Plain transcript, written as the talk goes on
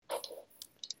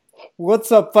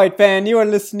What's up, fight fan? You are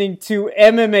listening to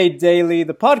MMA Daily,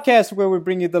 the podcast where we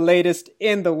bring you the latest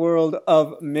in the world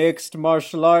of mixed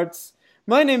martial arts.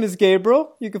 My name is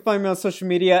Gabriel. You can find me on social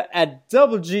media at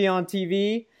Double G on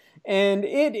TV. And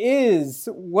it is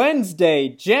Wednesday,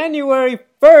 January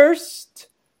 1st,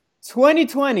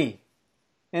 2020.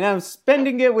 And I'm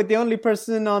spending it with the only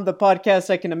person on the podcast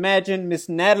I can imagine, Miss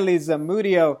Natalie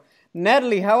Zamudio.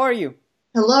 Natalie, how are you?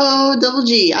 Hello, Double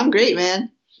G. I'm great,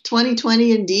 man.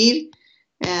 2020 indeed.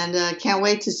 And can't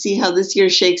wait to see how this year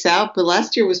shakes out. But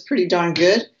last year was pretty darn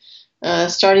good.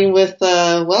 Starting with,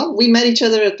 we met each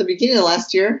other at the beginning of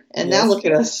last year. And Now look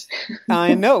at us.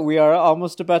 I know. We are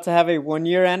almost about to have a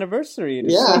 1-year anniversary. It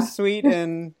is so Yeah. sweet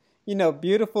and,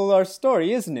 beautiful our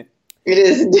story, isn't it? It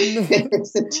is indeed.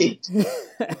 It's indeed.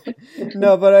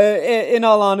 No, but in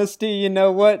all honesty, you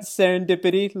know what?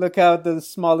 Serendipity. Look how the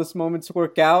smallest moments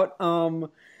work out.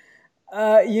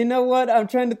 You know what? I'm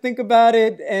trying to think about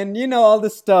it, and all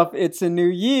this stuff. It's a new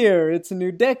year. It's a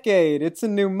new decade. It's a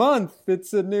new month.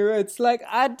 It's like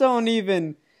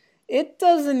it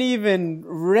doesn't even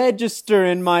register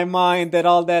in my mind that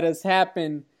all that has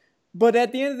happened. But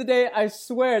at the end of the day, I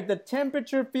swear, the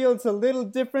temperature feels a little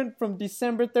different from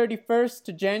December 31st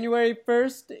to January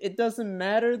 1st. It doesn't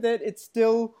matter that it's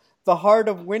still the heart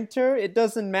of winter. It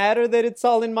doesn't matter that it's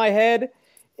all in my head.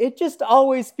 It just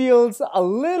always feels a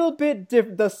little bit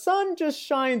different. The sun just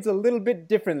shines a little bit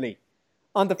differently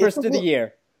on the first of the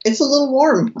year. It's a little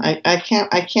warm. I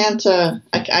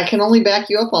can only back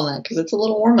you up on that because it's a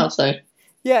little warm outside.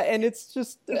 Yeah, and it's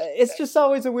just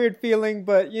always a weird feeling,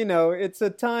 but it's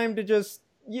a time to just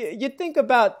you think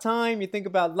about time, you think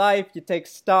about life, you take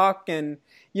stock, and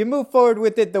you move forward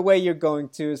with it the way you're going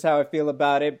to is how I feel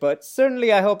about it. But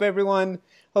certainly, I hope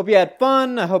you had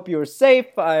fun. I hope you were safe.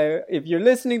 If you're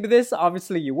listening to this,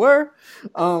 obviously you were.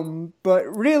 But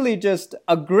really, just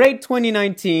a great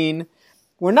 2019.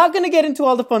 We're not going to get into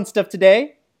all the fun stuff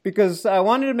today, because I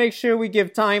wanted to make sure we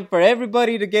give time for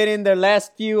everybody to get in their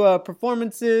last few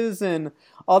performances and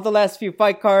all the last few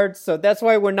fight cards. So that's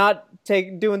why we're not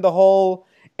doing the whole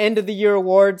end of the year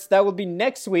awards. That will be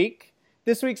next week.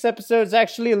 This week's episode is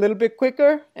actually a little bit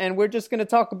quicker, and we're just going to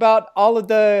talk about all of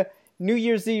the New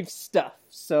Year's Eve stuff.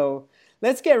 So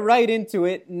let's get right into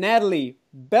it. Natalie,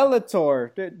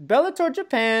 Bellator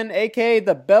Japan, aka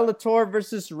the Bellator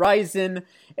versus Rizin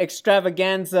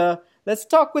extravaganza. Let's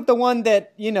talk with the one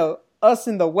that, us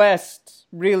in the West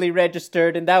really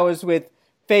registered, and that was with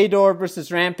Fedor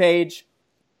versus Rampage.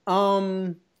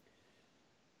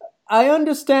 I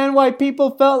understand why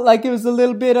people felt like it was a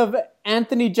little bit of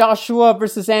Anthony Joshua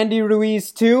versus Andy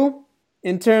Ruiz too,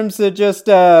 in terms of just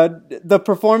the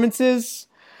performances.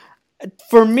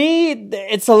 For me,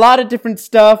 it's a lot of different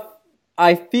stuff.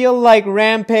 I feel like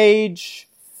Rampage,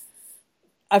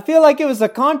 it was a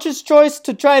conscious choice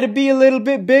to try to be a little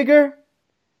bit bigger.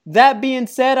 That being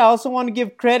said, I also want to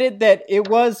give credit that it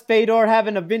was Fedor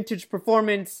having a vintage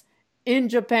performance in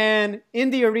Japan, in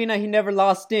the arena he never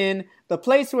lost in, the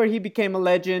place where he became a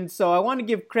legend. So I want to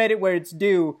give credit where it's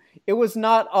due. It was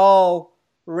not all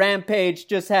Rampage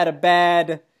just had a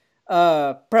bad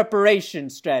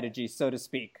preparation strategy, so to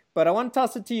speak. But I want to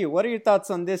toss it to you. What are your thoughts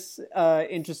on this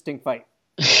interesting fight?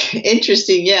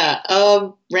 Interesting, yeah.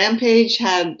 Rampage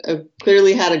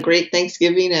clearly had a great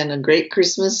Thanksgiving and a great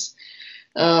Christmas.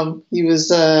 He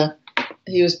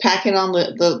was packing on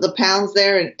the pounds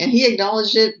there, and he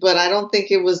acknowledged it, but I don't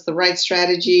think it was the right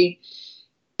strategy.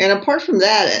 And apart from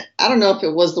that, I don't know if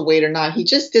it was the weight or not. He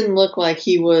just didn't look like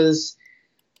he was,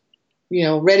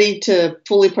 ready to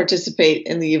fully participate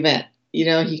in the event.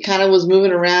 He kind of was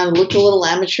moving around, looked a little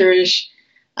amateurish.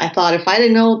 I thought if I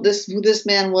didn't know who this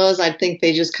man was, I'd think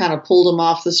they just kind of pulled him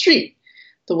off the street.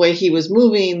 The way he was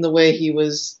moving, the way he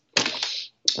was,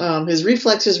 his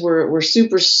reflexes were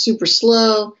super, super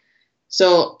slow.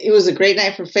 So it was a great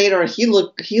night for Fedor. He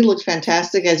looked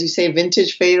fantastic, as you say,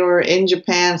 vintage Fedor in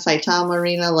Japan, Saitama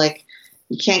Arena. Like,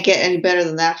 you can't get any better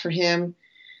than that for him.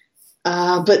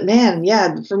 But man,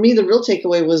 yeah, for me, the real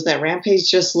takeaway was that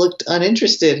Rampage just looked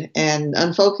uninterested and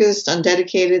unfocused,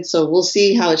 undedicated. So we'll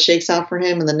see how it shakes out for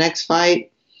him in the next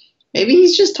fight. Maybe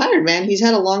he's just tired, man. He's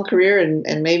had a long career,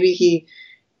 and maybe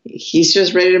he's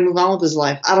just ready to move on with his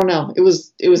life. I don't know. It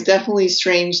was definitely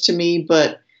strange to me,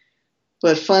 but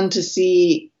fun to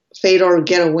see Fedor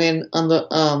get a win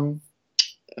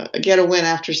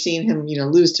after seeing him,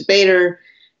 lose to Bader,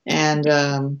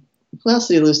 and who else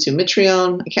did he lose to?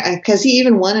 Mitrione. Has he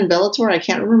even won in Bellator? I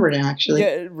can't remember now, actually.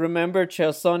 Yeah, remember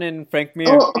Chael Sonnen and Frank Mir?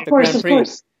 Oh, of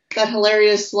course. That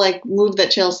hilarious move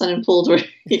that Chael Sonnen pulled where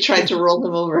he tried to roll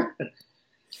him over.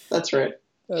 That's right.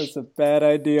 That's a bad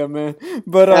idea, man.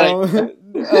 But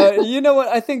you know what?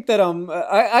 I think that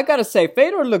I gotta say,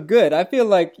 Fedor looked good. I feel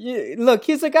like, look,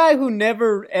 he's a guy who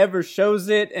never ever shows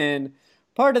it, and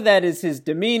part of that is his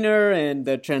demeanor and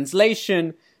the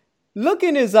translation. Look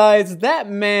in his eyes. That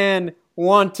man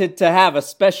wanted to have a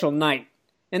special night,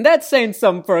 and that's saying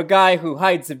something for a guy who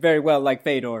hides it very well, like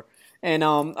Fedor. And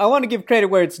I want to give credit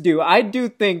where it's due. I do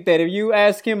think that if you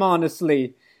ask him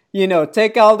honestly,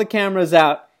 take all the cameras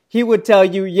out, he would tell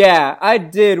you, yeah, I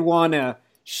did want to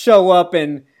show up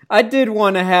and I did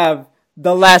want to have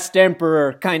the last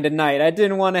emperor kind of night. I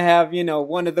didn't want to have,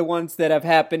 one of the ones that have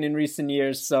happened in recent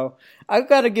years. So I've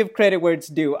got to give credit where it's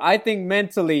due. I think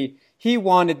mentally he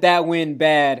wanted that win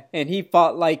bad and he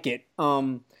fought like it.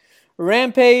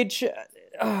 Rampage,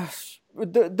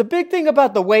 the big thing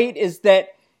about the weight is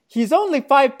that he's only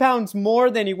 5 pounds more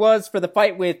than he was for the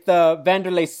fight with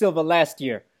Vanderlei Silva last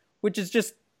year, which is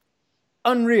just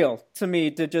unreal to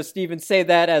me to just even say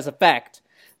that as a fact.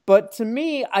 But to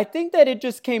me, I think that it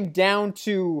just came down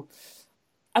to,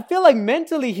 I feel like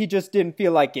mentally he just didn't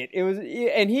feel like it.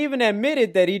 And he even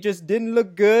admitted that he just didn't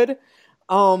look good.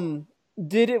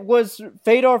 Was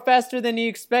Fedor faster than he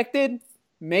expected?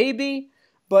 Maybe.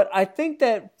 But I think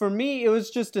that for me, it was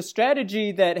just a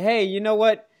strategy that, hey, you know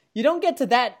what? You don't get to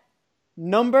that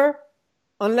number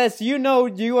unless you know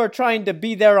you are trying to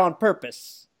be there on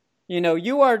purpose.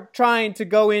 You are trying to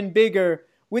go in bigger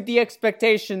with the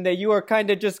expectation that you are kind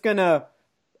of just going to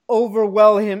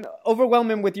overwhelm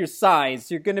him with your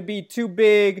size. You're going to be too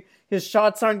big. His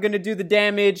shots aren't going to do the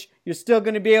damage. You're still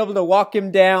going to be able to walk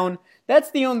him down.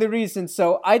 That's the only reason.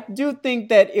 So I do think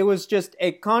that it was just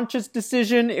a conscious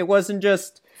decision. It wasn't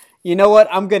just, you know what,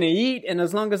 I'm going to eat, and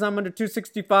as long as I'm under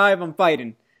 265, I'm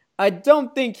fighting. I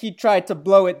don't think he tried to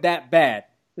blow it that bad,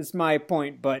 is my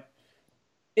point, but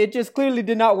it just clearly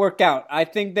did not work out. I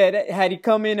think that had he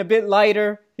come in a bit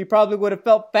lighter, he probably would have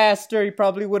felt faster. He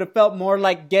probably would have felt more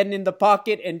like getting in the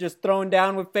pocket and just throwing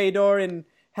down with Fedor and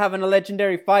having a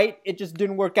legendary fight. It just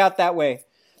didn't work out that way.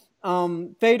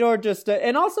 Fedor just,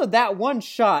 and also that one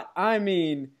shot, I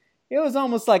mean, it was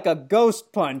almost like a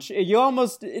ghost punch. You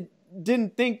almost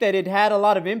didn't think that it had a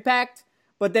lot of impact.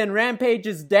 But then Rampage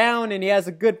is down and he has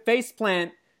a good face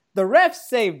plant. The ref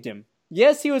saved him.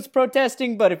 Yes, he was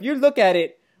protesting, but if you look at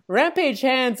it, Rampage's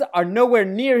hands are nowhere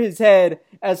near his head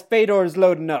as Fedor is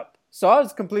loading up. So I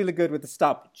was completely good with the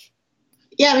stoppage.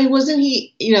 Yeah, I mean, wasn't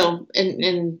he,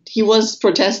 and he was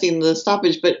protesting the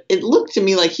stoppage, but it looked to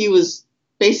me like he was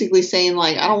basically saying,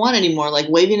 like, I don't want any more, like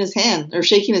waving his hand or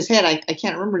shaking his head. I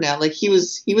can't remember now. Like he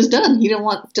was done. He didn't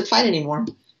want to fight anymore.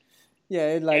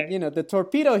 Yeah, the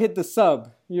torpedo hit the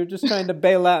sub. You're just trying to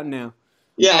bail out now.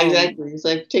 Yeah, exactly. He's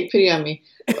like, take pity on me.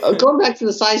 Going back to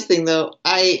the size thing, though,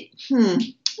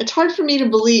 it's hard for me to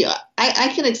believe.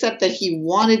 I can accept that he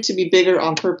wanted to be bigger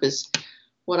on purpose.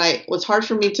 What's hard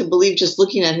for me to believe, just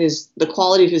looking at the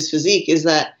quality of his physique, is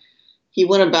that he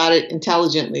went about it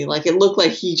intelligently. Like it looked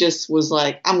like he just was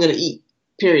like, I'm gonna eat,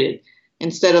 period.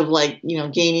 Instead of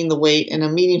gaining the weight in a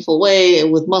meaningful way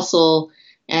with muscle.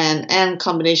 And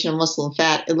combination of muscle and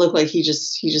fat, it looked like he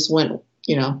just went,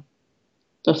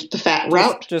 the fat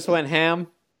route. Just went ham.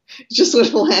 Just went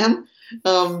full ham.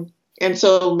 And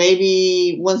so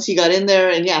maybe once he got in there,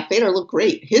 and yeah, Fedor looked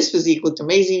great. His physique looked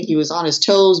amazing. He was on his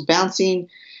toes, bouncing.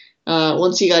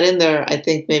 Once he got in there, I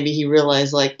think maybe he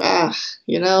realized, like,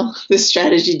 this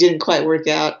strategy didn't quite work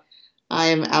out. I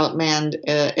am outmanned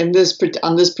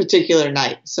on this particular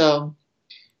night. So,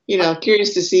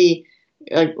 curious to see.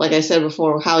 Like I said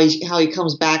before, how he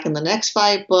comes back in the next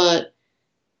fight, but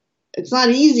it's not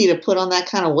easy to put on that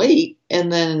kind of weight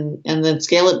and then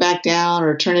scale it back down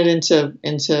or turn it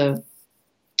into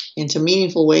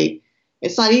meaningful weight.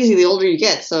 It's not easy the older you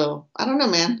get. So I don't know,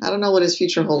 man. I don't know what his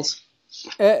future holds.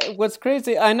 What's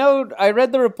crazy, I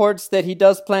read the reports that he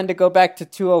does plan to go back to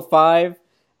 205.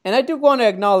 And I do want to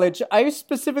acknowledge, I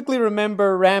specifically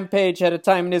remember Rampage at a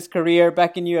time in his career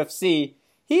back in UFC.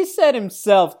 He said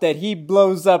himself that he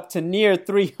blows up to near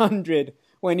 300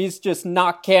 when he's just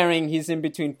not caring he's in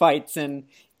between fights. And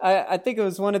I think it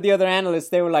was one of the other analysts,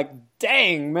 they were like,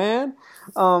 dang, man.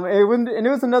 It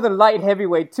was another light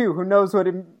heavyweight, too. Who knows what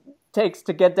it takes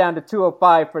to get down to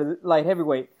 205 for light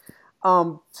heavyweight.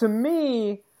 To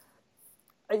me,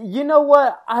 you know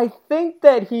what? I think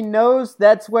that he knows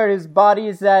that's where his body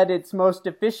is at its most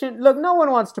efficient. Look, no one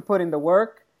wants to put in the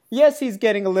work. Yes, he's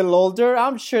getting a little older.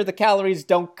 I'm sure the calories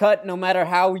don't cut no matter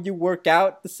how you work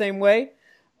out the same way.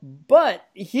 But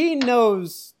he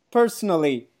knows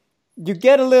personally, you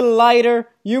get a little lighter,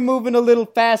 you're moving a little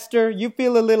faster, you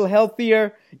feel a little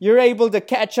healthier, you're able to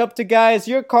catch up to guys,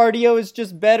 your cardio is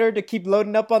just better to keep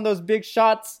loading up on those big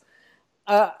shots.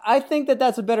 I think that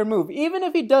that's a better move. Even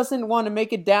if he doesn't want to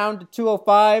make it down to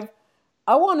 205,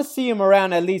 I want to see him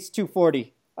around at least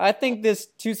 240. I think this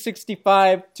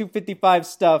 265, 255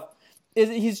 stuff,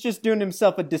 he's just doing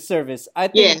himself a disservice. I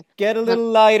think get a little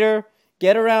lighter,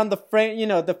 get around the frame,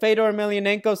 the Fedor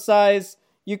Emelianenko size.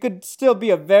 You could still be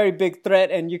a very big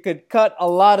threat, and you could cut a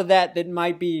lot of that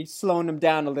might be slowing him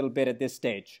down a little bit at this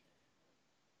stage.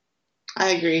 I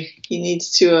agree. He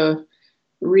needs to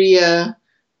rejigger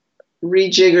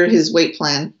his weight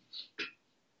plan.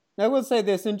 I will say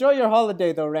this. Enjoy your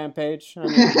holiday, though, Rampage. I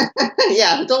mean,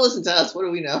 yeah, don't listen to us. What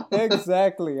do we know?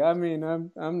 Exactly. I mean,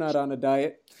 I'm not on a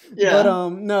diet. Yeah. But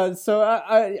no. So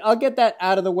I'll get that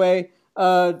out of the way.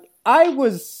 I'm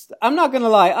not gonna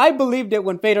lie. I believed it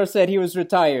when Fedor said he was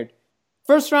retired.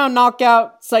 First round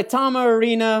knockout, Saitama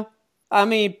Arena. I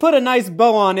mean, put a nice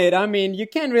bow on it. I mean, you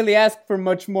can't really ask for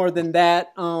much more than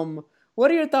that. What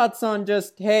are your thoughts on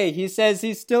just, hey, he says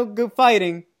he's still good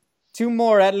fighting. 2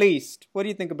 more at least. What do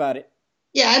you think about it?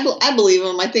 Yeah, I believe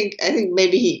him. I think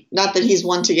maybe he, not that he's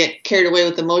one to get carried away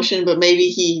with emotion, but maybe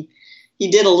he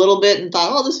did a little bit and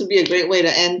thought, oh, this would be a great way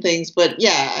to end things. But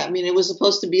yeah, I mean, it was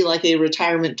supposed to be like a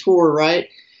retirement tour, right?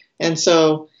 And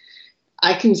so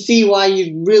I can see why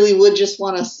you really would just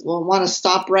want to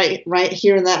stop right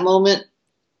here in that moment.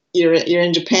 You're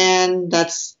in Japan.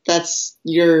 That's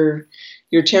your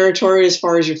territory as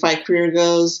far as your fight career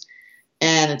goes.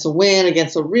 And it's a win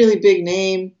against a really big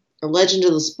name, a legend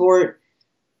of the sport.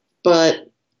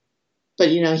 But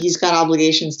he's got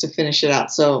obligations to finish it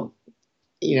out. So,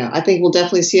 I think we'll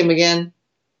definitely see him again,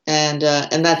 and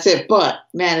that's it. But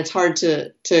man, it's hard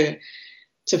to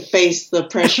face the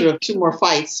pressure of 2 more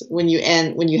fights when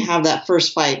you have that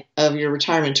first fight of your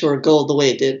retirement tour go the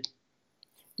way it did.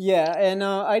 Yeah, and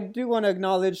I do want to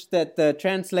acknowledge that the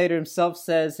translator himself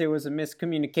says it was a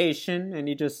miscommunication, and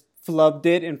he just flubbed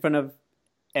it in front of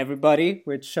everybody,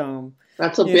 which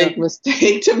that's a big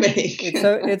mistake to make.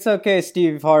 It's okay,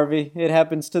 Steve Harvey. It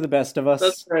happens to the best of us.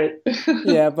 That's right.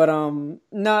 Yeah, but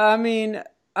no, I mean,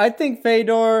 I think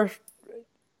Fedor,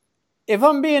 if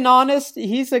I'm being honest,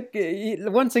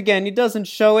 once again, he doesn't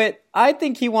show it. I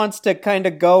think he wants to kind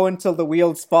of go until the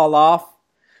wheels fall off.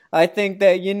 I think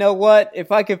that, you know what,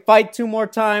 if I could fight 2 more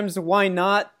times, why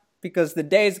not? Because the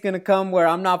day's going to come where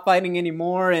I'm not fighting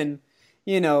anymore, and,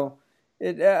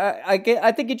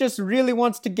 I think he just really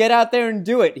wants to get out there and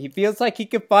do it. He feels like he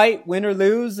could fight, win or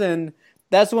lose, and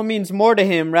that's what means more to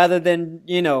him rather than,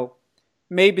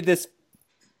 maybe this,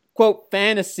 quote,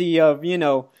 fantasy of, I'm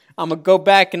going to go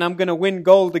back and I'm going to win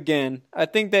gold again. I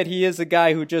think that he is a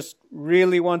guy who just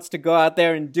really wants to go out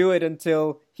there and do it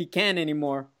until he can't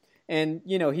anymore. And,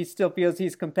 he still feels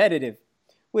he's competitive,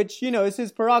 which, is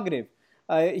his prerogative.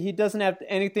 He doesn't have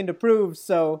anything to prove,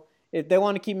 so if they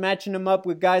want to keep matching him up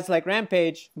with guys like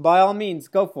Rampage, by all means,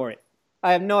 go for it.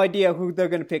 I have no idea who they're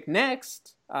going to pick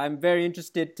next. I'm very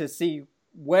interested to see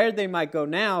where they might go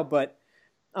now, but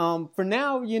for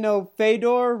now,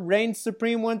 Fedor reigns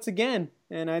supreme once again,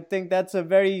 and I think that's a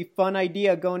very fun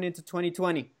idea going into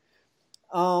 2020.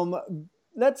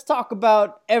 Let's talk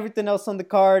about everything else on the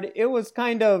card. It was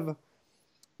kind of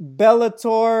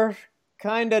Bellator,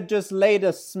 kind of just laid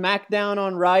a smackdown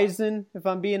on Rizin, if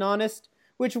I'm being honest,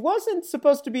 which wasn't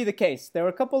supposed to be the case. There were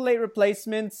a couple late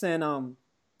replacements, and,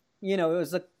 it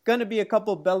was going to be a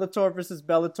couple Bellator versus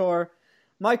Bellator.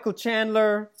 Michael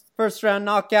Chandler, first round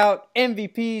knockout.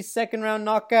 MVP, second round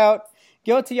knockout.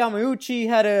 Gyota Yamauchi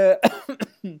had I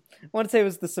want to say it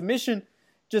was the submission.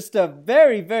 Just a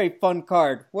very, very fun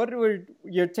card. What were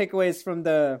your takeaways from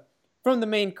the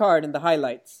main card and the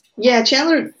highlights? Yeah,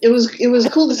 Chandler, it was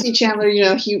cool to see Chandler.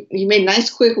 He made nice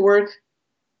quick work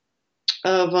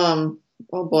of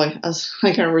oh boy, I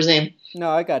can't remember his name. No,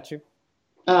 I got you.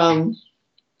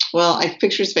 Well, I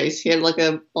picture his face. He had like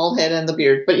a bald head and the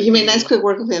beard, but he made nice quick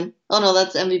work of him. Oh no,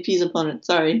 that's MVP's opponent.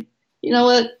 Sorry. You know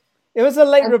what? It was a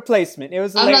late replacement.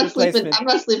 I'm not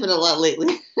sleeping a lot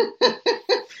lately.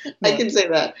 I can say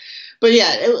that. But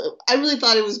yeah, I really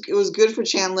thought it was good for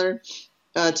Chandler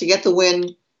to get the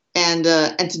win and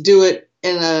to do it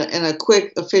in a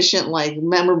quick, efficient, like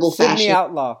memorable fashion. Sydney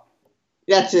Outlaw.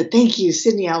 That's it. Thank you,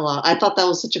 Sydney Outlaw. I thought that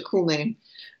was such a cool name.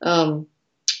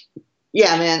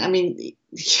 Yeah, man. I mean,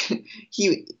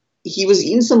 he was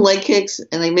eating some leg kicks,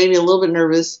 and they made me a little bit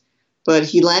nervous. But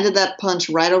he landed that punch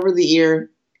right over the ear,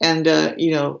 and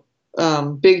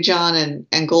Big John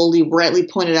and Goldie rightly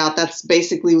pointed out that's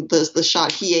basically the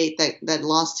shot he ate that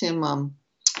lost him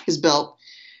his belt,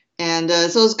 and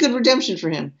so it's good redemption for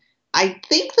him. I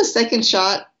think the second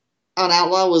shot on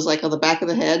Outlaw was like on the back of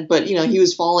the head, but he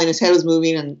was falling, his head was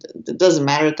moving, and it doesn't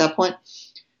matter at that point.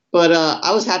 But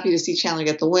I was happy to see Chandler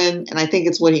get the win, and I think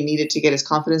it's what he needed to get his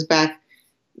confidence back.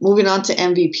 moving on to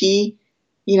MVP,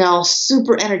 you know,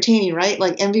 super entertaining, right?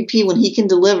 Like MVP, when he can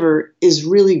deliver, is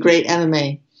really great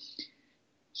MMA.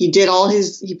 He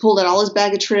pulled out all his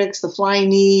bag of tricks, the flying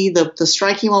knee, the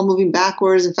striking while moving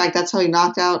backwards. In fact, that's how he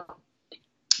knocked out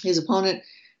his opponent.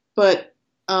 But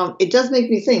it does make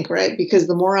me think, right? Because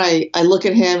the more I look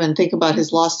at him and think about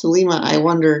his loss to Lima, I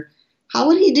wonder how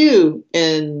would he do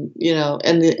in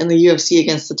the UFC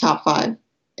against the top five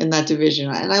in that division.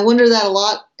 And I wonder that a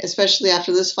lot, especially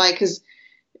after this fight, because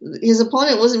his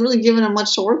opponent wasn't really giving him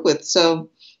much to work with. So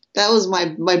that was my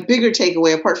bigger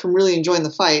takeaway, apart from really enjoying the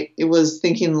fight. It was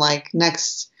thinking like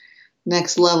next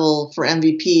level for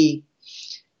MVP.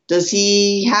 Does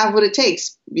he have what it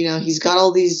takes? You know, he's got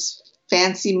all these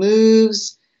fancy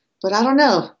moves, but I don't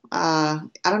know. I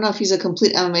don't know if he's a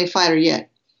complete MMA fighter yet.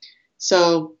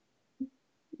 So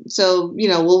you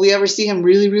know, will we ever see him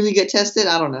really, really get tested?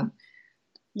 I don't know.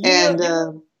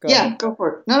 Go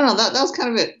for it. No, that was kind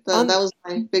of it. That was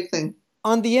my big thing.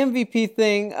 On the MVP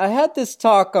thing, I had this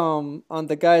talk on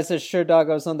the guys at Sherdog.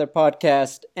 I was on their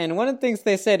podcast, and one of the things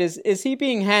they said is he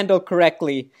being handled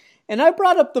correctly? And I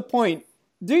brought up the point,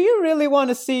 do you really want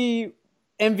to see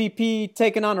MVP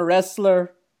taking on a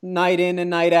wrestler night in and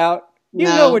night out? You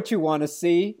know what you want to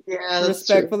see, that's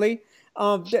respectfully.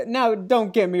 True. Now,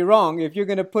 don't get me wrong. If you're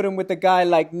going to put him with a guy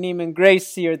like Neiman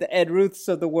Gracie or the Ed Ruths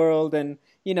of the world, and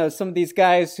you know, some of these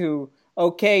guys who,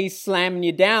 slamming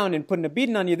you down and putting a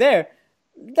beating on you there,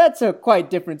 that's a quite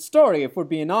different story if we're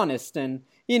being honest. And,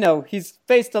 you know, he's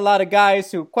faced a lot of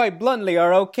guys who quite bluntly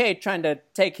are okay trying to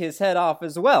take his head off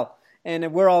as well.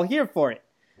 And we're all here for it.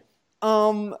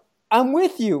 I'm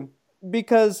with you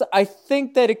because I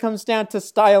think that it comes down to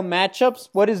style matchups.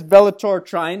 What is Bellator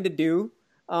trying to do?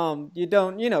 You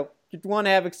want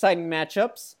to have exciting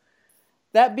matchups.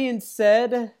 That being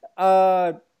said,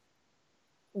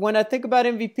 when I think about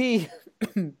MVP,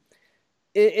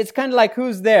 it's kind of like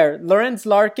who's there. Lorenz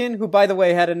Larkin, who, by the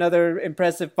way, had another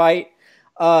impressive fight.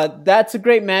 That's a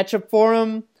great matchup for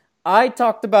him. I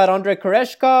talked about Andrei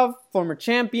Koreshkov, former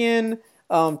champion,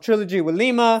 trilogy with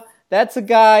Lima. That's a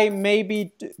guy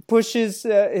maybe pushes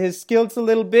his skills a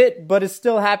little bit, but is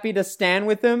still happy to stand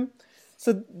with him.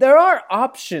 So there are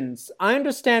options. I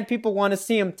understand people want to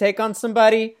see him take on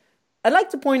somebody. I'd like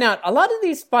to point out, a lot of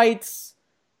these fights,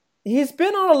 he's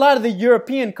been on a lot of the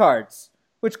European cards,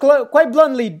 which quite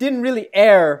bluntly didn't really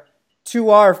air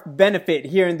to our benefit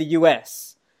here in the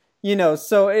U.S. You know,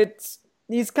 so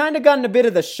he's kind of gotten a bit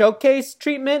of the showcase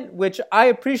treatment, which I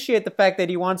appreciate the fact that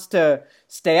he wants to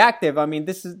stay active. I mean,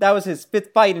 that was his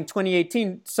fifth fight in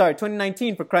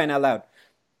 2019 for crying out loud.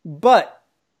 But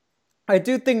I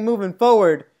do think moving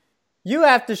forward, you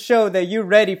have to show that you're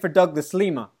ready for Douglas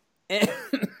Lima.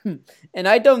 And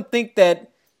I don't think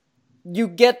that you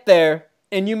get there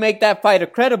and you make that fight a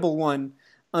credible one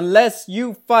unless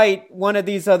you fight one of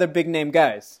these other big name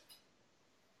guys.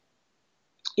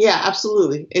 Yeah,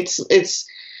 absolutely. It's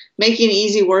making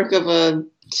easy work of a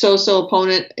so-so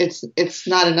opponent. It's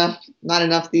not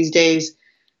enough these days.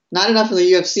 Not enough in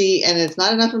the UFC, and it's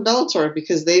not enough in Bellator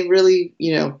because they really,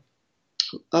 you know,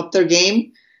 up their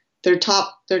game. Their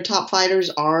top fighters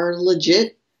are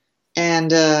legit,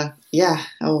 and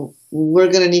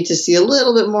we're gonna need to see a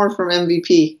little bit more from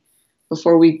MVP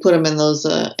before we put him in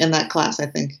in that class, I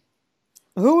think.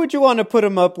 Who would you want to put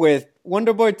him up with,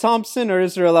 Wonderboy Thompson or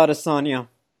Israel Adesanya?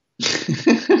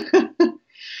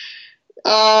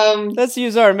 Let's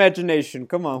use our imagination.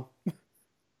 Come on.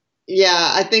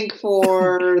 Yeah, I think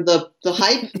for the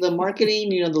hype, the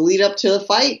marketing, you know, the lead up to the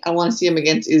fight, I want to see him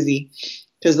against Izzy.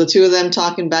 Because the two of them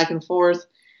talking back and forth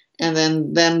and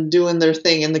then them doing their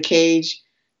thing in the cage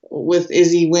with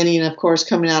Izzy winning, of course,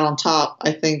 coming out on top,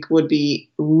 I think would be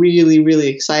really, really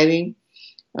exciting.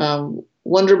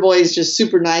 Wonder Boy is just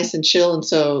super nice and chill, and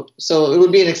so it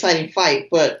would be an exciting fight.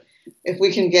 But if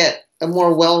we can get a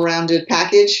more well-rounded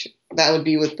package, that would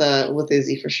be with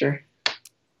Izzy for sure.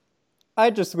 I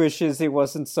just wish Izzy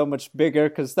wasn't so much bigger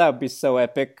because that would be so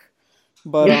epic.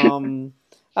 But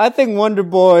I think Wonder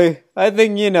Boy,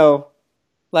 you know,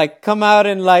 like come out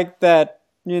in like that,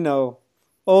 you know,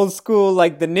 old school,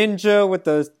 like the ninja with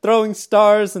the throwing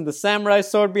stars and the samurai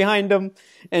sword behind him,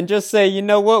 and just say, you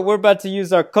know what, we're about to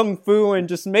use our kung fu and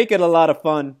just make it a lot of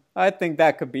fun. I think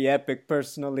that could be epic,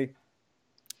 personally.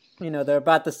 You know, they're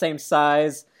about the same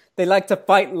size. They like to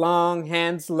fight long,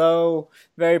 hands low,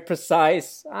 very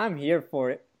precise. I'm here for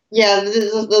it. Yeah,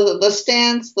 the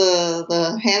stance,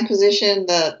 the hand position,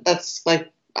 that's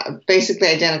like basically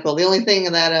identical. The only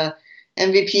thing that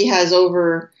MVP has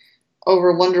over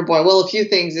Wonder Boy, well, a few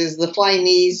things, is the flying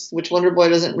knees, which Wonder Boy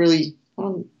doesn't really, I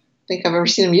don't think I've ever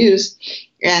seen him use,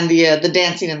 and the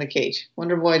dancing in the cage.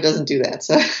 Wonder Boy doesn't do that.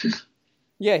 So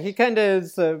Yeah, he kind of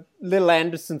is a little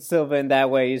Anderson Silva in that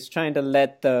way. He's trying to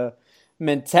let the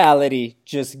mentality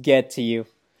just get to you.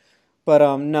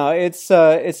 But no, it's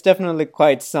definitely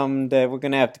quite something that we're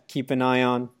gonna have to keep an eye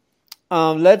on.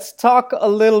 Let's talk a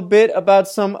little bit about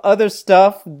some other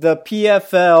stuff. The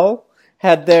PFL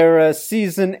had their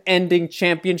season-ending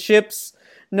championships.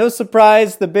 No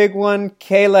surprise, the big one,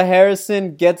 Kayla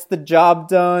Harrison gets the job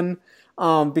done,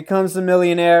 becomes a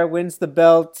millionaire, wins the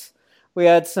belt. We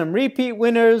had some repeat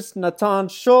winners, Natan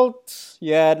Schultz.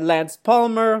 You had Lance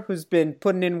Palmer, who's been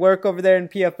putting in work over there in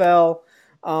PFL.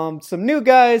 Some new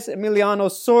guys, Emiliano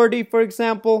Sordi, for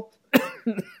example.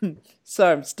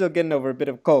 Sorry, I'm still getting over a bit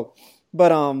of cold.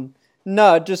 But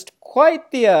no, just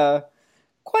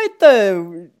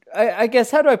I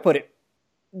guess, how do I put it?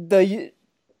 The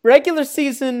regular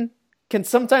season can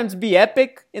sometimes be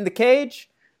epic in the cage,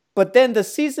 but then the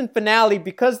season finale,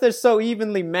 because they're so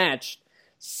evenly matched,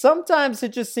 sometimes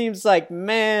it just seems like,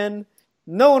 man,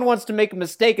 no one wants to make a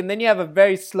mistake, and then you have a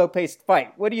very slow-paced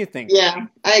fight. What do you think? Yeah,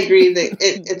 I agree. That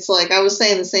it's like I was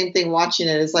saying the same thing watching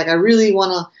it. It's like I really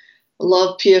want to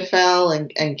love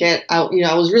PFL and get out.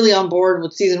 I was really on board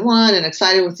with season 1 and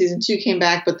excited when season 2 came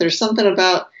back. But there's something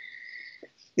about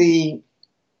the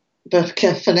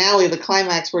finale, the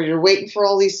climax, where you're waiting for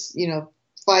all these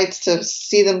fights to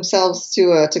see themselves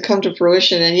to come to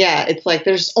fruition. And yeah, it's like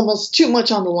there's almost too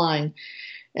much on the line,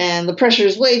 and the pressure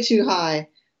is way too high.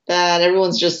 That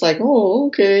everyone's just like, oh,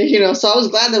 okay, So I was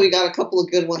glad that we got a couple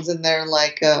of good ones in there,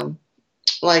 like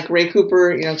Ray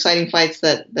Cooper, exciting fights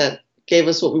that gave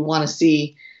us what we want to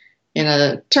see in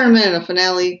a tournament and a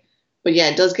finale. But yeah,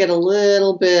 it does get a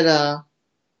little bit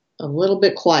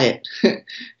quiet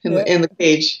in the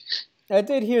cage. I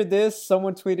did hear this.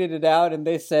 Someone tweeted it out, and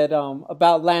they said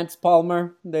about Lance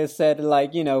Palmer. They said,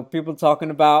 people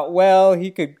talking about, well,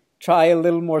 he could try a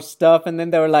little more stuff, and then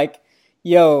they were like,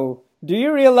 yo, do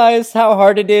you realize how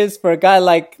hard it is for a guy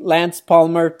like Lance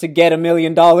Palmer to get $1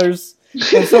 million?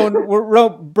 And someone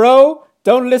wrote, bro,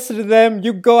 don't listen to them.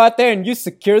 You go out there and you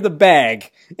secure the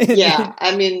bag. Yeah,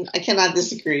 I mean, I cannot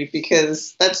disagree,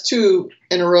 because that's 2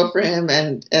 in a row for him,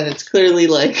 and it's clearly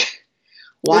like,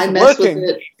 why it's mess working.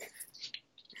 with it?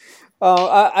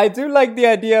 I do like the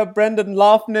idea of Brendan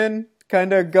Loughnane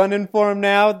kind of gunning for him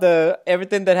now,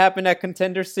 everything that happened at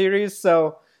Contender Series.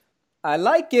 So I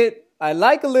like it. I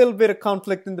like a little bit of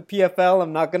conflict in the PFL,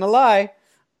 I'm not going to lie.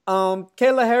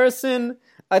 Kayla Harrison,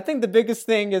 I think the biggest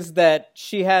thing is that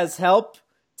she has help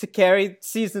to carry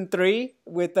season 3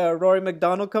 with Rory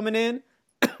McDonald coming in.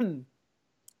 You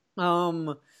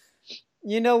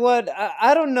know what?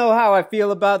 I don't know how I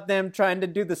feel about them trying to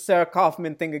do the Sarah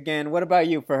Kaufman thing again. What about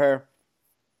you for her?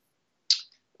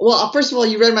 Well, first of all,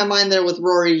 you read my mind there with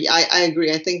Rory. I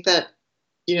agree. I think that,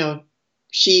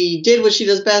 she did what she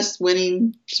does best,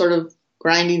 winning, sort of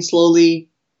grinding slowly,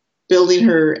 building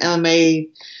her MMA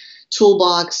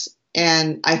toolbox.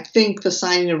 And I think the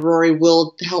signing of Rory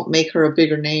will help make her a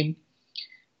bigger name.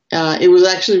 It was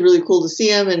actually really cool to see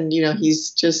him. And,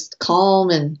 he's just calm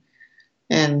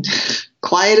and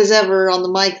quiet as ever on the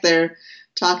mic there,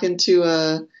 talking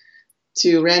to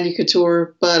Randy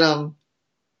Couture. But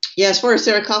yeah, as far as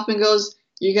Sarah Kaufman goes,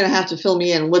 you're gonna have to fill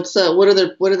me in. What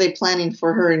are they planning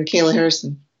for her and Kayla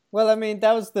Harrison? Well, I mean,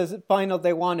 that was the final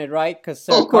they wanted, right? Because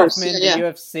Sarah Kaufman, yeah. the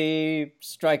UFC,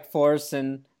 Strikeforce,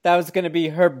 and that was going to be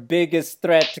her biggest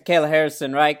threat to Kayla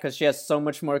Harrison, right? Because she has so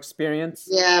much more experience.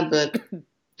 Yeah, but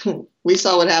we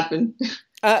saw what happened.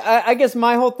 I guess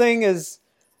my whole thing is,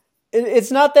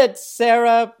 it's not that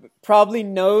Sarah probably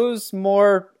knows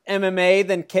more MMA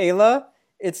than Kayla.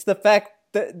 It's the fact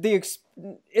that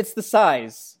it's the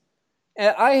size.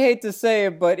 I hate to say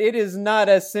it, but it is not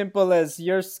as simple as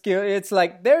your skill. It's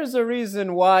like, there's a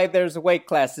reason why there's weight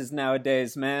classes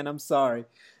nowadays, man. I'm sorry.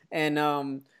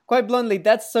 And quite bluntly,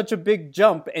 that's such a big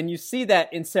jump. And you see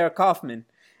that in Sarah Kaufman.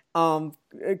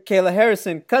 Kayla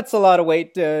Harrison cuts a lot of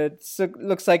weight,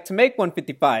 looks like, to make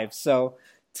 155. So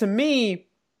to me,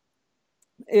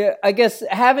 I guess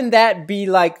having that be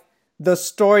like the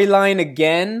storyline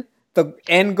again, the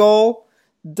end goal,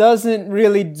 doesn't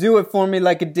really do it for me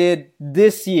like it did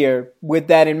this year with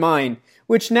that in mind.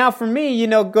 Which now for me,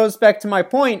 goes back to my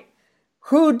point.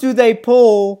 Who do they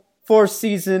pull for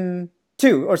season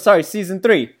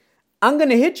 3? I'm going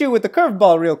to hit you with the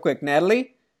curveball real quick,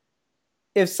 Natalie.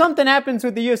 If something happens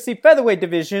with the UFC featherweight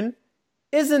division,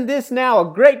 isn't this now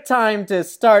a great time to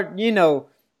start,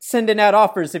 sending out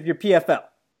offers if you're PFL?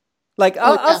 Like,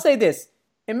 I'll say this.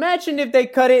 Imagine if they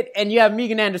cut it and you have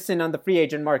Megan Anderson on the free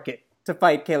agent market to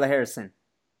fight Kayla Harrison.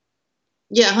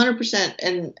 Yeah, 100%.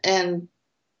 And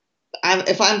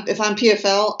if I'm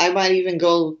PFL, I might even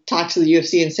go talk to the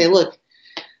UFC and say, look,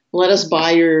 let us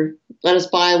buy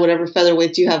whatever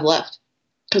featherweights you have left.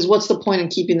 Because what's the point in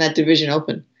keeping that division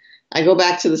open? I go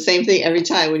back to the same thing every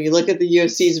time. When you look at the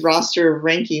UFC's roster of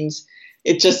rankings,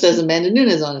 it just says Amanda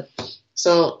Nunes on it.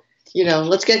 So,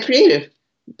 let's get creative.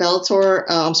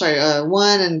 Bellator,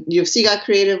 One and UFC got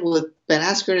creative with Ben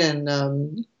Askren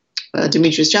and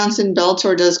Demetrius Johnson.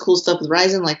 Bellator does cool stuff with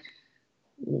Ryzen. Like,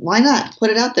 why not put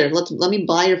it out there? Let me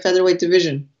buy your featherweight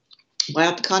division, buy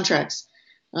out the contracts,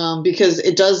 because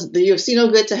it does the UFC no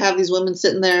good to have these women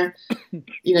sitting there.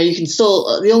 You can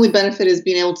still the only benefit is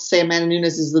being able to say Amanda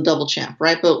Nunes is the double champ,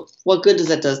 right? But what good does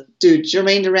that do?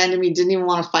 Germaine de Randamie didn't even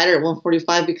want to fight her at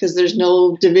 145 because there's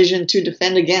no division to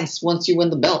defend against once you win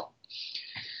the belt.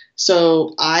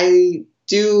 So I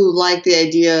do like the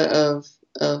idea of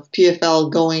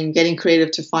PFL getting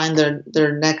creative to find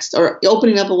their next, or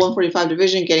opening up a 145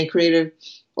 division, getting creative,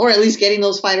 or at least getting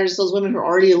those women who are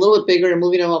already a little bit bigger and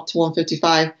moving them up to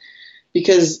 155,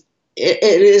 because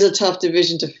it is a tough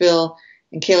division to fill.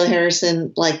 And Kayla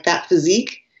Harrison, like that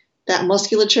physique, that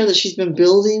musculature that she's been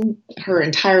building her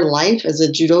entire life as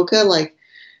a judoka, like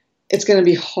it's going to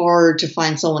be hard to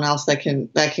find someone else that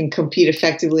can compete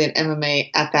effectively in MMA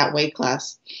at that weight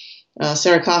class.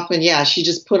 Sarah Kaufman, she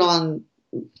just put on,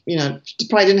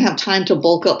 probably didn't have time to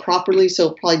bulk up properly,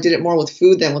 so probably did it more with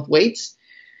food than with weights.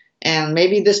 And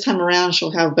maybe this time around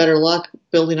she'll have better luck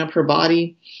building up her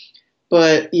body.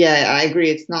 But yeah, I agree.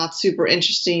 It's not super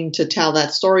interesting to tell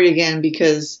that story again,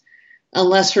 because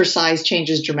unless her size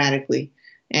changes dramatically,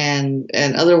 and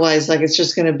otherwise, like, it's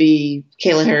just going to be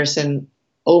Kayla Harrison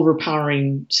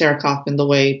overpowering Sarah Kaufman the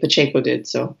way Pacheco did.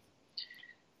 So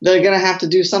they're going to have to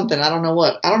do something. I don't know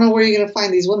what. I don't know where you're going to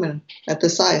find these women at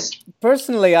this size.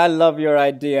 Personally, I love your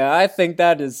idea. I think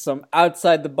that is some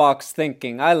outside-the-box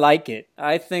thinking. I like it.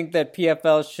 I think that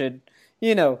PFL should,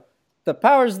 the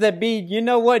powers that be, you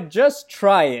know what? Just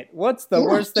try it. What's the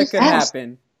worst that could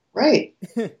happen? Right.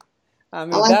 I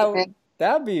mean,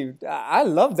 that'd be. I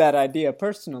love that idea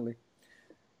personally.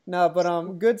 No, but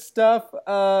good stuff.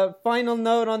 Final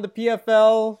note on the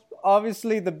PFL.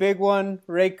 Obviously, the big one: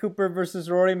 Ray Cooper versus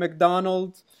Rory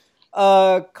MacDonald.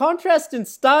 Contrast in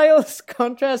styles,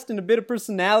 contrast in a bit of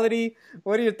personality.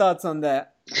 What are your thoughts on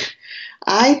that?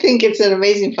 I think it's an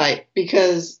amazing fight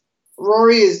because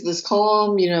Rory is this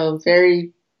calm,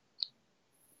 very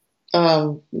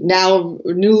now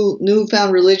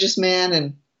newfound religious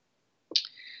man,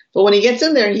 but when he gets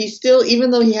in there, he's still,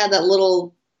 even though he had that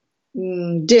little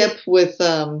dip with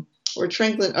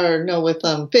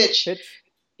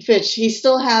Fitch, he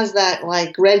still has that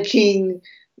like Red King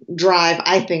drive,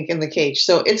 I think, in the cage.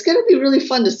 So it's going to be really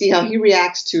fun to see how he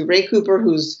reacts to Ray Cooper,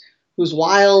 who's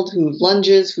wild, who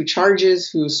lunges, who charges,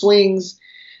 who swings.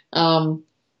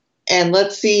 And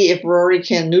let's see if Rory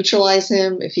can neutralize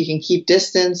him, if he can keep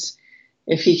distance,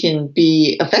 if he can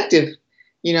be effective.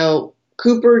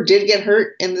 Cooper did get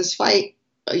hurt in this fight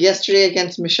yesterday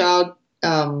against Michaud.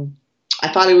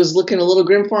 I thought he was looking a little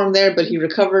grim for him there, but he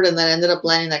recovered and then ended up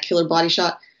landing that killer body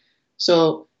shot.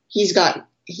 So he's got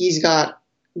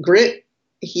grit.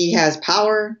 He has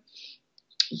power.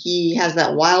 He has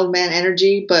that wild man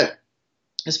energy. But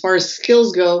as far as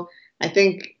skills go, I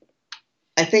think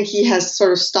he has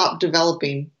sort of stopped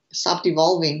evolving.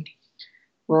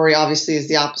 Rory obviously is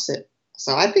the opposite.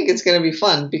 So I think it's going to be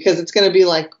fun because it's going to be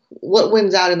like, what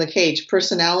wins out in the cage,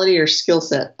 personality or skill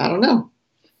set? I don't know.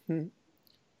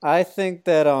 I think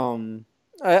that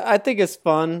I think it's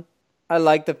fun. I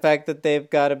like the fact that they've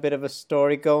got a bit of a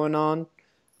story going on.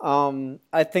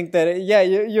 I think that,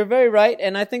 you're very right.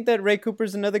 And I think that Ray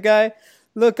Cooper's another guy.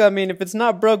 Look, I mean, if it's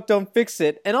not broke, don't fix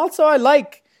it. And also I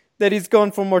like that he's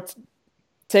going for more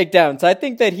takedowns. I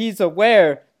think that he's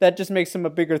aware that just makes him a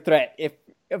bigger threat.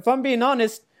 If I'm being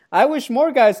honest, I wish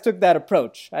more guys took that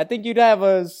approach. I think you'd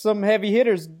have some heavy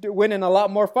hitters winning a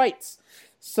lot more fights.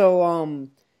 So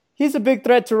he's a big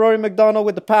threat to Rory MacDonald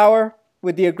with the power,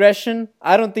 with the aggression.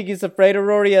 I don't think he's afraid of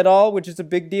Rory at all, which is a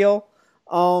big deal.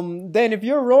 Then if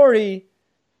you're Rory,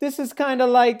 this is kind of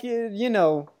like, I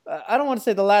don't want to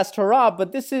say the last hurrah,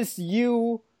 but this is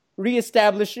you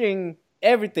reestablishing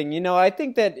everything. I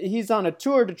think that he's on a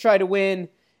tour to try to win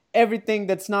everything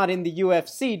that's not in the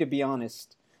UFC, to be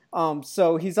honest.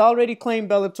 So he's already claimed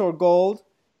Bellator gold.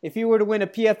 If he were to win a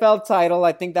PFL title,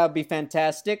 I think that would be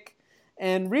fantastic.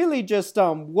 And really just,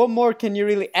 what more can you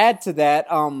really add to that?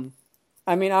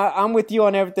 I mean, I'm with you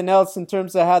on everything else in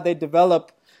terms of how they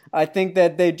develop. I think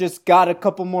that they just got a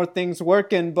couple more things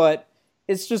working, but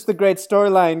it's just a great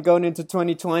storyline going into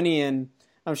 2020, and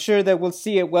I'm sure that we'll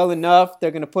see it well enough.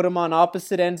 They're going to put them on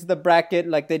opposite ends of the bracket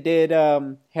like they did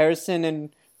Harrison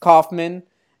and Kaufman,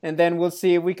 and then we'll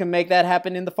see if we can make that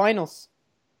happen in the finals.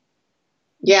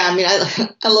 Yeah, I mean,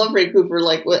 I love Ray Cooper.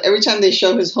 Like every time they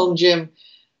show his home gym,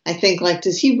 I think like,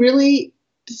 does he really?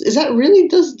 Is that really?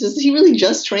 Does he really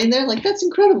just train there? Like that's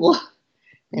incredible.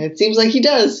 And it seems like he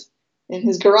does in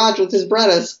his garage with his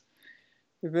brothers.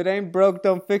 If it ain't broke,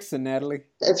 don't fix it, Natalie.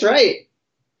 That's right.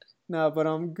 No,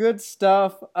 but good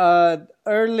stuff.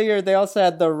 Earlier they also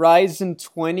had the Ryzen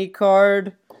 20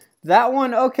 card. That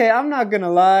one, okay, I'm not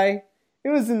gonna lie. It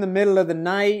was in the middle of the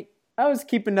night. I was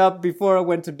keeping up before I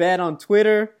went to bed on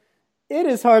Twitter. It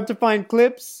is hard to find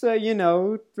clips, as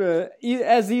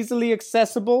easily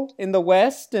accessible in the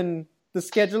West and the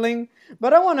scheduling.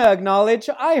 But I want to acknowledge,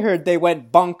 I heard they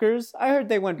went bonkers. I heard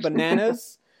they went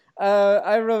bananas.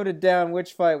 I wrote it down.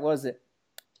 Which fight was it?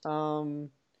 Ojakubu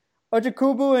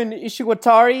and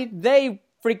Ishiwatari, they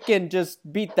freaking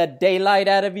just beat the daylight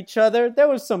out of each other. There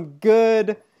was some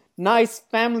good, nice,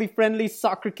 family-friendly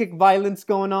soccer kick violence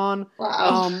going on.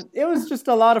 Wow. It was just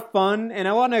a lot of fun, and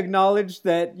I want to acknowledge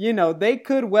that, they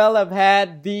could well have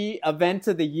had the event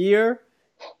of the year.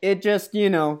 It just,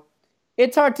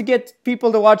 it's hard to get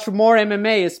people to watch more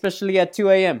MMA, especially at 2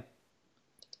 a.m.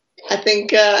 I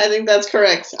think that's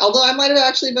correct. Although I might have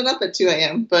actually been up at 2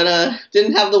 a.m., but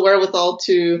didn't have the wherewithal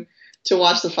to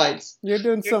watch the fights. You're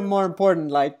doing something more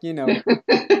important, like,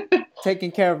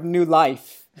 taking care of new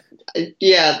life.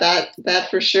 Yeah, that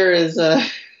for sure is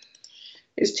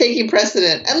taking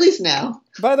precedent, at least now.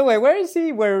 By the way, where is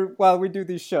he while we do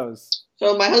these shows?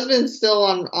 So my husband's still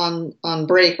on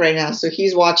break right now, so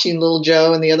he's watching Little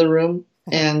Joe in the other room.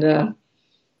 And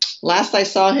last I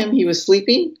saw him, he was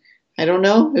sleeping. I don't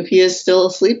know if he is still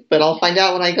asleep, but I'll find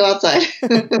out when I go outside.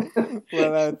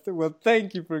 Well,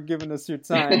 thank you for giving us your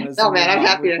time. No, man, I'm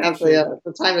happy to have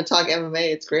the time to talk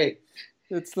MMA. It's great.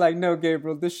 It's like, no,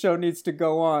 Gabriel, this show needs to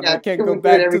go on. Yeah, I can't go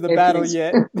back to the battle please.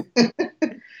 yet.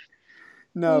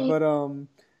 No, but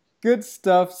good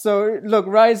stuff. So, look,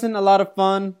 Ryzen, a lot of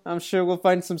fun. I'm sure we'll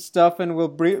find some stuff and we'll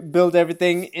build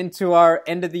everything into our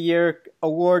end of the year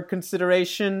award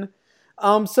consideration.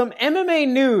 Some MMA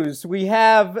news. We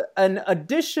have an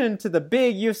addition to the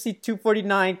big UFC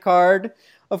 249 card,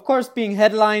 of course, being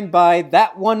headlined by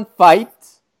that one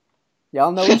fight.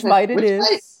 Y'all know which fight it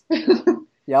is.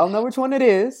 Y'all know which one it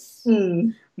is.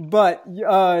 But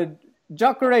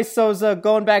Jacare Souza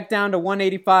going back down to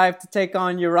 185 to take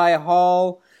on Uriah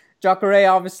Hall. Jacare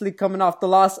obviously coming off the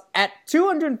loss at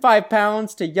 205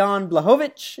 pounds to Jan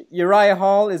Blachowicz. Uriah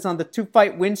Hall is on the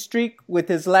 2-fight win streak with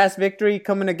his last victory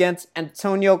coming against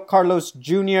Antonio Carlos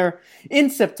Jr.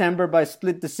 in September by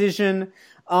split decision.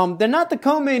 They're not the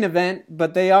co-main event,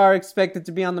 but they are expected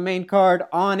to be on the main card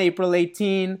on April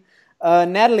 18.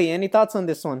 Natalie, any thoughts on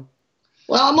this one?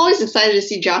 Well, I'm always excited to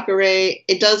see Jacare.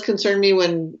 It does concern me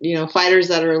when, fighters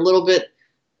that are a little bit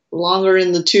longer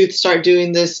in the tooth start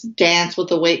doing this dance with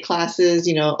the weight classes,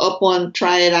 up one,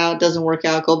 try it out, doesn't work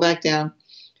out, go back down.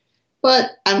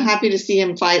 But I'm happy to see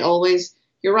him fight always.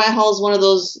 Uriah Hall is one of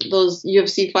those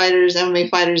UFC fighters, MMA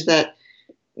fighters that,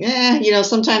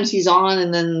 sometimes he's on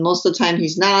and then most of the time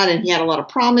he's not. And he had a lot of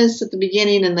promise at the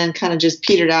beginning and then kind of just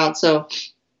petered out. So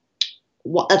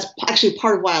that's actually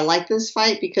part of why I like this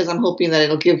fight, because I'm hoping that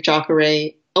it'll give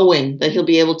Jacare a win, that he'll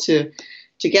be able to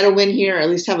get a win here, or at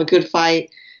least have a good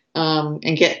fight.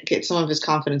 And get some of his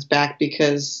confidence back,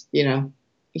 because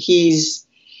he's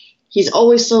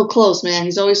always so close, man.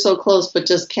 He's always so close, but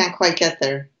just can't quite get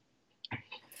there.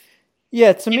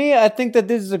 Yeah, to me, I think that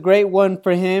this is a great one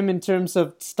for him in terms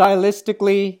of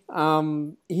stylistically.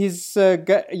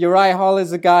 Uriah Hall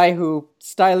is a guy who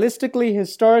stylistically,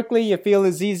 historically, you feel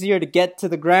is easier to get to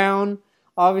the ground.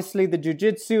 Obviously, the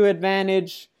jiu-jitsu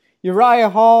advantage. Uriah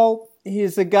Hall,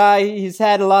 he's a guy, he's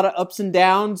had a lot of ups and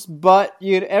downs, but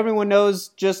everyone knows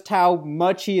just how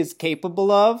much he is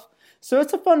capable of. So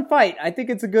it's a fun fight. I think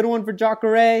it's a good one for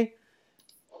Jacare.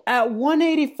 At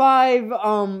 185,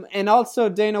 and also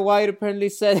Dana White apparently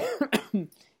said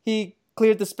he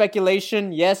cleared the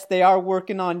speculation. Yes, they are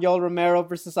working on Yoel Romero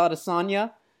versus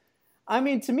Adesanya. I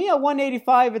mean, to me at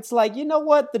 185, it's like, you know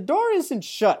what? The door isn't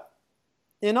shut.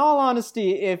 In all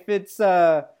honesty, if it's,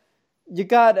 you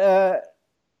got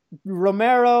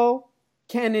Romero,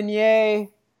 Cannonier,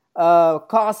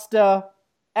 Costa.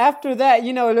 After that,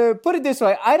 put it this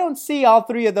way, I don't see all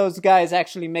three of those guys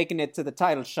actually making it to the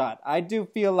title shot. I do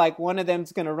feel like one of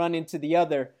them's going to run into the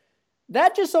other.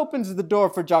 That just opens the door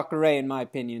for Jacare, in my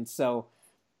opinion. So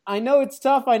I know it's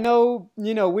tough. I know,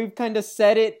 we've kind of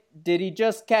said it. Did he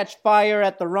just catch fire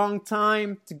at the wrong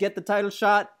time to get the title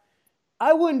shot?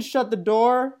 I wouldn't shut the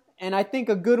door. And I think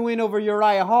a good win over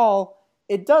Uriah Hall,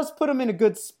 it does put him in a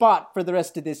good spot for the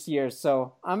rest of this year.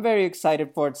 So I'm very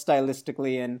excited for it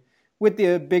stylistically and with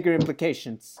the bigger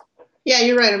implications. Yeah,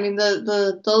 you're right. I mean,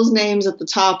 the those names at the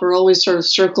top are always sort of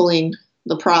circling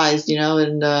the prize, you know,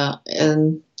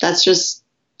 and that's just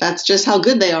how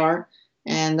good they are,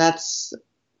 and that's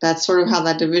sort of how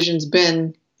that division's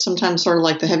been. Sometimes sort of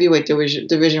like the heavyweight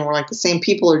division where like the same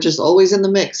people are just always in the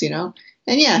mix, you know.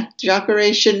 And yeah,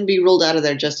 Jacare shouldn't be ruled out of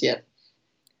there just yet.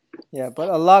 Yeah, but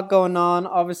a lot going on.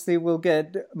 Obviously, we'll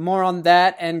get more on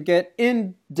that and get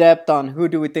in depth on who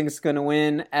do we think is going to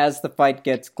win as the fight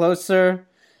gets closer.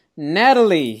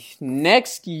 Natalie,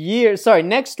 next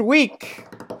week.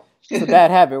 It's a bad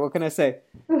habit. What can I say?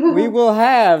 We will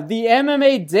have the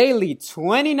MMA Daily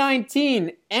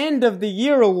 2019 End of the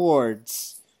Year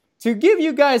Awards. To give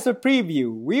you guys a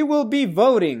preview, we will be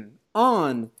voting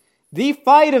on the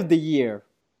Fight of the Year,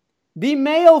 the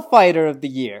Male Fighter of the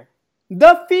Year,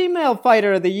 the Female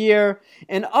Fighter of the Year,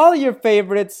 and all your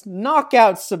favorites,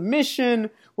 knockout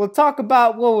submission. We'll talk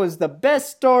about what was the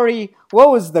best story, what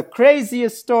was the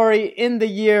craziest story in the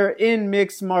year in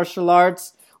mixed martial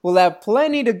arts. We'll have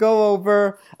plenty to go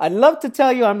over. I'd love to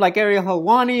tell you I'm like Ariel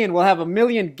Helwani and we'll have a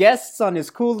million guests on his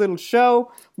cool little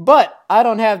show, but I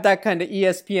don't have that kind of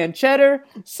ESPN cheddar,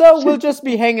 so we'll just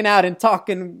be hanging out and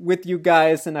talking with you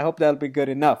guys, and I hope that'll be good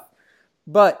enough.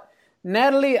 But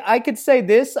Natalie, I could say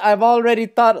this. I've already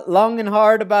thought long and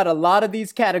hard about a lot of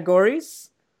these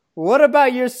categories. What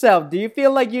about yourself? Do you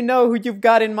feel like you know who you've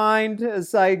got in mind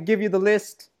as I give you the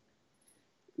list?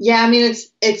 Yeah, I mean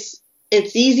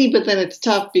it's easy, but then it's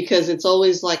tough because it's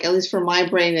always like, at least for my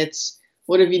brain, it's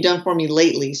what have you done for me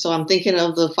lately? So I'm thinking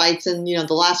of the fights in, you know,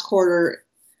 the last quarter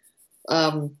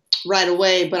right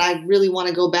away, but I really want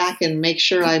to go back and make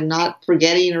sure I'm not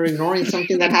forgetting or ignoring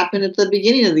something that happened at the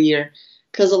beginning of the year,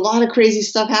 because a lot of crazy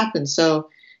stuff happened. So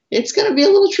it's going to be a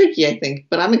little tricky, I think,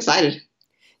 but I'm excited.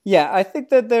 Yeah, I think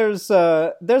that there's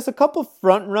a couple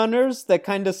front runners that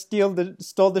kind of stole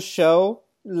the show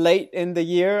late in the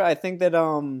year. I think that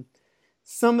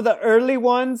some of the early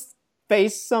ones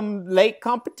faced some late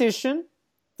competition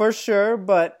for sure,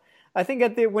 but I think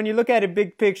when you look at it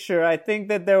big picture, I think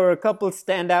that there were a couple of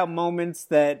standout moments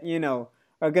that, you know,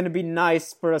 are going to be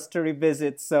nice for us to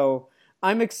revisit. So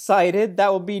I'm excited.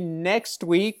 That will be next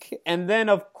week. And then,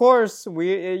 of course,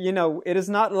 it is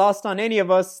not lost on any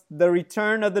of us, the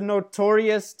return of the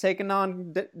Notorious taking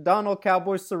on Donald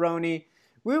Cowboy Cerrone.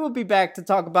 We will be back to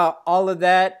talk about all of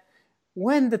that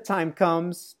when the time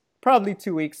comes, probably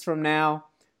 2 weeks from now.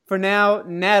 For now,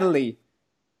 Natalie,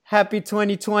 happy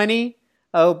 2020.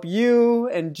 I hope you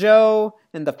and Joe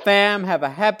and the fam have a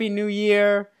happy new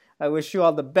year. I wish you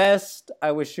all the best.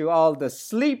 I wish you all the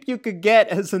sleep you could get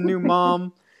as a new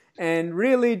mom. And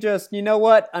really just, you know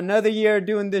what? Another year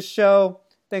doing this show.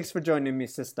 Thanks for joining me,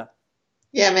 sister.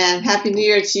 Yeah, man. Happy New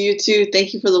Year to you too.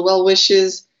 Thank you for the well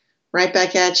wishes. Right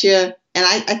back at you. And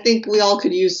I think we all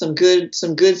could use some good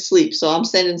sleep. So I'm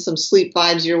sending some sleep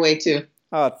vibes your way too.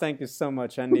 Oh, thank you so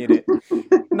much. I need it.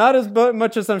 Not as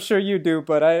much as I'm sure you do,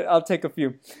 but I'll take a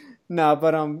few. No,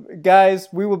 but guys,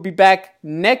 we will be back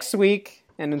next week.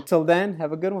 And until then,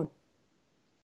 have a good one.